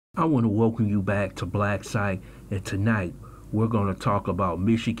I want to welcome you back to Black Site, and tonight we're going to talk about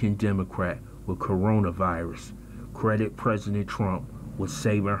Michigan Democrat with coronavirus. Credit President Trump with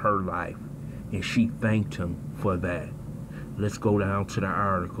saving her life, and she thanked him for that. Let's go down to the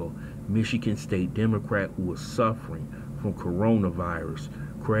article. Michigan State Democrat who was suffering from coronavirus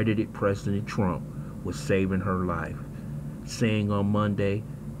credited President Trump with saving her life, saying on Monday,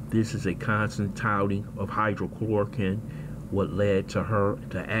 "This is a constant touting of hydrochloroquine, what led to her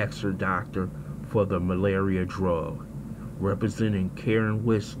to ask her doctor for the malaria drug." Representative Karen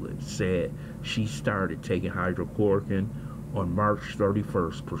Whitsett said she started taking hydrochloroquine on March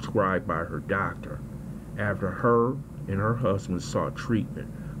 31st, prescribed by her doctor, after her and her husband sought treatment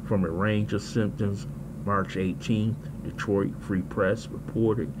from a range of symptoms. March 18th, Detroit Free Press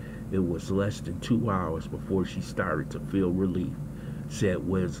reported it was less than 2 hours before she started to feel relief, said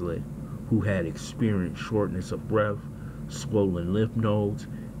Whitsett, who had experienced shortness of breath, swollen lymph nodes,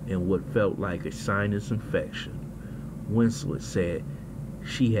 and what felt like a sinus infection. Whitsett said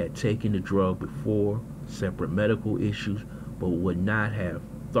she had taken the drug before, separate medical issues, but would not have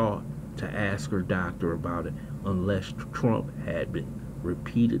thought to ask her doctor about it unless Trump had been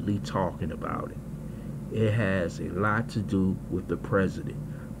repeatedly talking about it. It has a lot to do with the president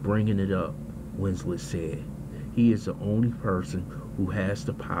bringing it up, Whitsett said. He is the only person who has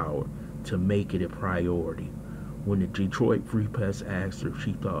the power to make it a priority. When the Detroit Free Press asked her if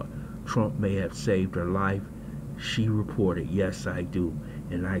she thought Trump may have saved her life, she reported, "Yes, I do,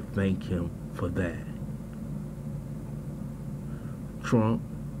 and I thank him for that." Trump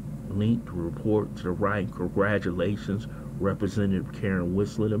linked the report to the right. "Congratulations, Representative Karen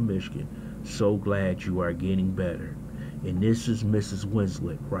Whitsett of Michigan. So glad you are getting better." And this is Mrs.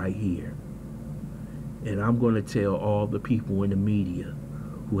 Whitsett right here. And I'm going to tell all the people in the media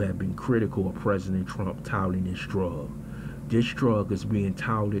who have been critical of President Trump touting this drug. This drug is being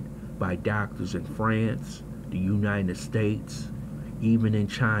touted by doctors in France, the United States, even in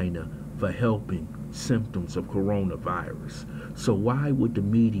China, for helping symptoms of coronavirus. So why would the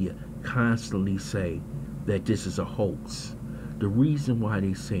media constantly say that this is a hoax? The reason why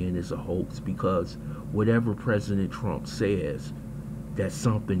they're saying it's a hoax because whatever President Trump says that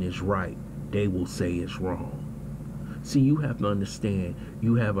something is right, they will say it's wrong. See, you have to understand,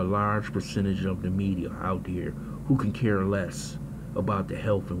 you have a large percentage of the media out there who can care less about the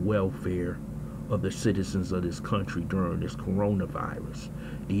health and welfare of the citizens of this country during this coronavirus.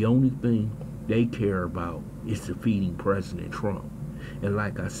 The only thing they care about is defeating President Trump. And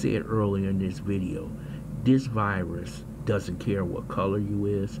like I said earlier in this video, this virus doesn't care what color you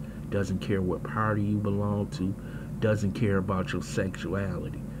is, doesn't care what party you belong to, doesn't care about your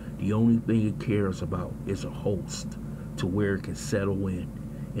sexuality. The only thing it cares about is a host to where it can settle in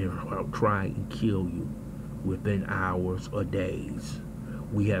and try and kill you within hours or days.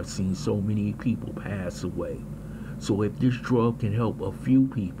 We have seen so many people pass away. So if this drug can help a few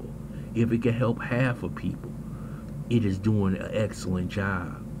people, if it can help half of people, it is doing an excellent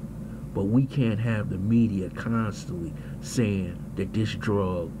job. But we can't have the media constantly saying that this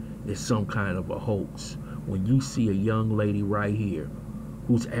drug is some kind of a hoax. When you see a young lady right here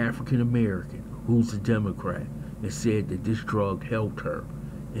who's African American, who's a Democrat, and said that this drug helped her,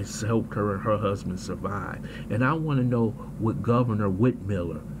 it's helped her and her husband survive. And I want to know what Governor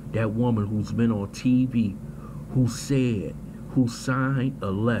Whitmiller, that woman who's been on TV, who signed a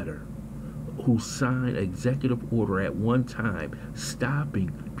letter, who signed an executive order at one time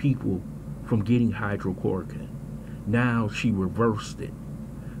stopping people from getting hydrochloroquine. Now she reversed it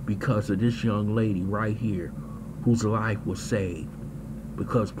because of this young lady right here whose life was saved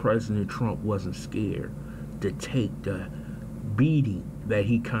because President Trump wasn't scared to take the beating that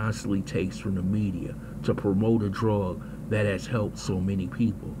he constantly takes from the media to promote a drug that has helped so many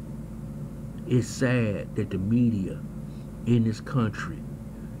people. It's sad that the media in this country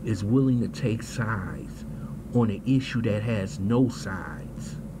is willing to take sides on an issue that has no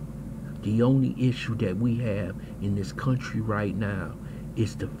sides. The only issue that we have in this country right now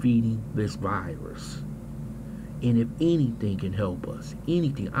is defeating this virus. And if anything can help us,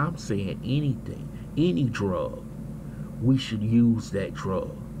 anything, I'm saying anything, any drug, we should use that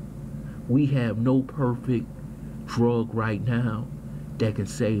drug. We have no perfect drug right now that can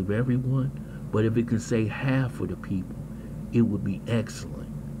save everyone, but if it can save half of the people, it would be excellent.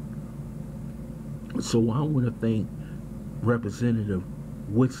 So I want to thank Representative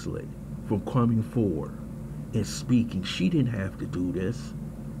Whitsett for coming forward and speaking. She didn't have to do this,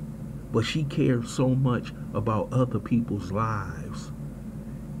 but she cared so much about other people's lives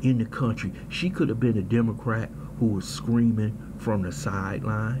in the country. She could have been a Democrat who was screaming from the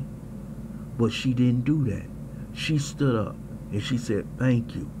sideline, but she didn't do that. She stood up and she said,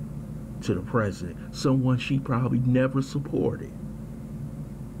 "Thank you to the president, someone she probably never supported,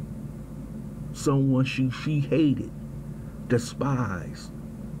 someone she hated, despised,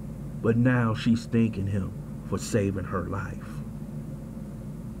 but now she's thanking him for saving her life.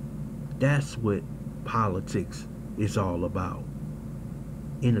 That's what politics is all about.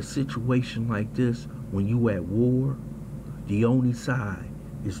 In a situation like this, when you at war, the only side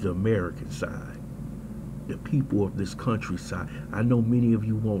is the American side, the people of this countryside. I know many of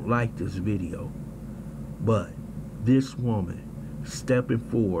you won't like this video, but this woman stepping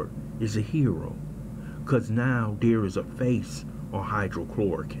forward is a hero, because now there is a face on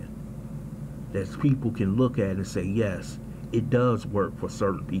hydrochloroquine that people can look at and say, yes, it does work for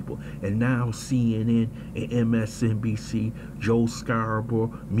certain people. And now CNN and MSNBC, Joe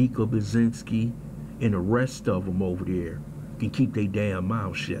Scarborough, Mika Brzezinski, and the rest of them over there can keep their damn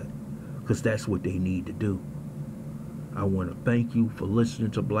mouth shut, because that's what they need to do. I want to thank you for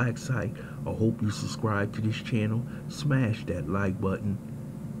listening to Black Site. I hope you subscribe to this channel, smash that like button,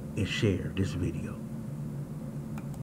 and share this video.